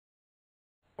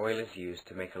Oil is used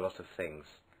to make a lot of things,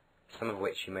 some of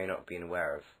which you may not be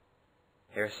aware of.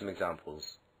 Here are some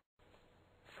examples: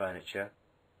 furniture,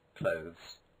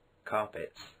 clothes,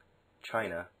 carpets,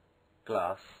 china,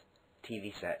 glass,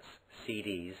 TV sets,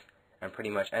 CDs, and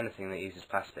pretty much anything that uses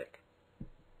plastic.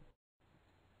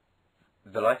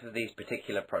 The life of these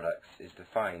particular products is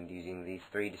defined using these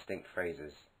three distinct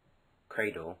phrases: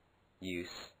 cradle,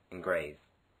 use, engrave.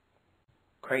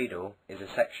 Cradle is a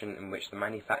section in which the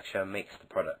manufacturer makes the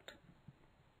product.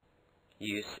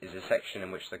 Use is a section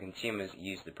in which the consumers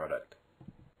use the product.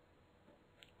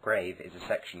 Grave is a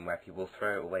section where people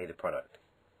throw away the product.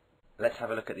 Let's have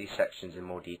a look at these sections in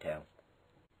more detail.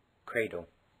 Cradle.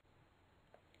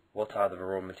 What are the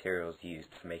raw materials used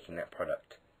for making that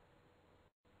product?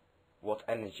 What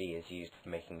energy is used for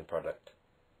making the product?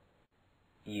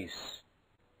 Use.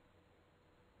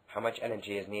 How much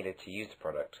energy is needed to use the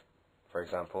product? For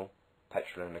example,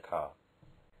 petrol in a car.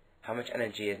 How much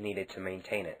energy is needed to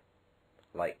maintain it,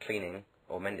 like cleaning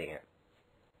or mending it?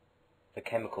 The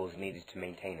chemicals needed to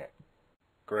maintain it.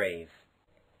 Grave.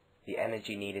 The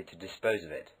energy needed to dispose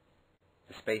of it.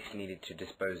 The space needed to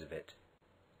dispose of it.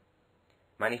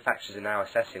 Manufacturers are now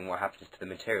assessing what happens to the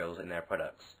materials in their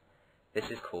products.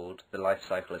 This is called the Life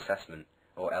Cycle Assessment,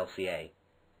 or LCA.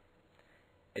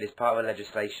 It is part of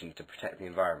legislation to protect the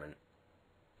environment.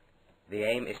 The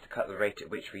aim is to cut the rate at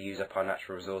which we use up our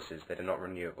natural resources that are not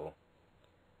renewable.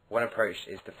 One approach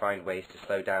is to find ways to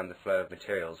slow down the flow of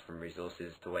materials from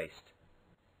resources to waste.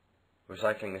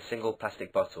 Recycling a single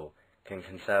plastic bottle can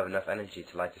conserve enough energy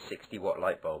to light a 60-watt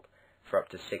light bulb for up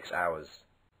to 6 hours.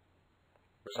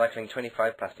 Recycling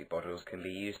 25 plastic bottles can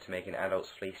be used to make an adult's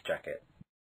fleece jacket.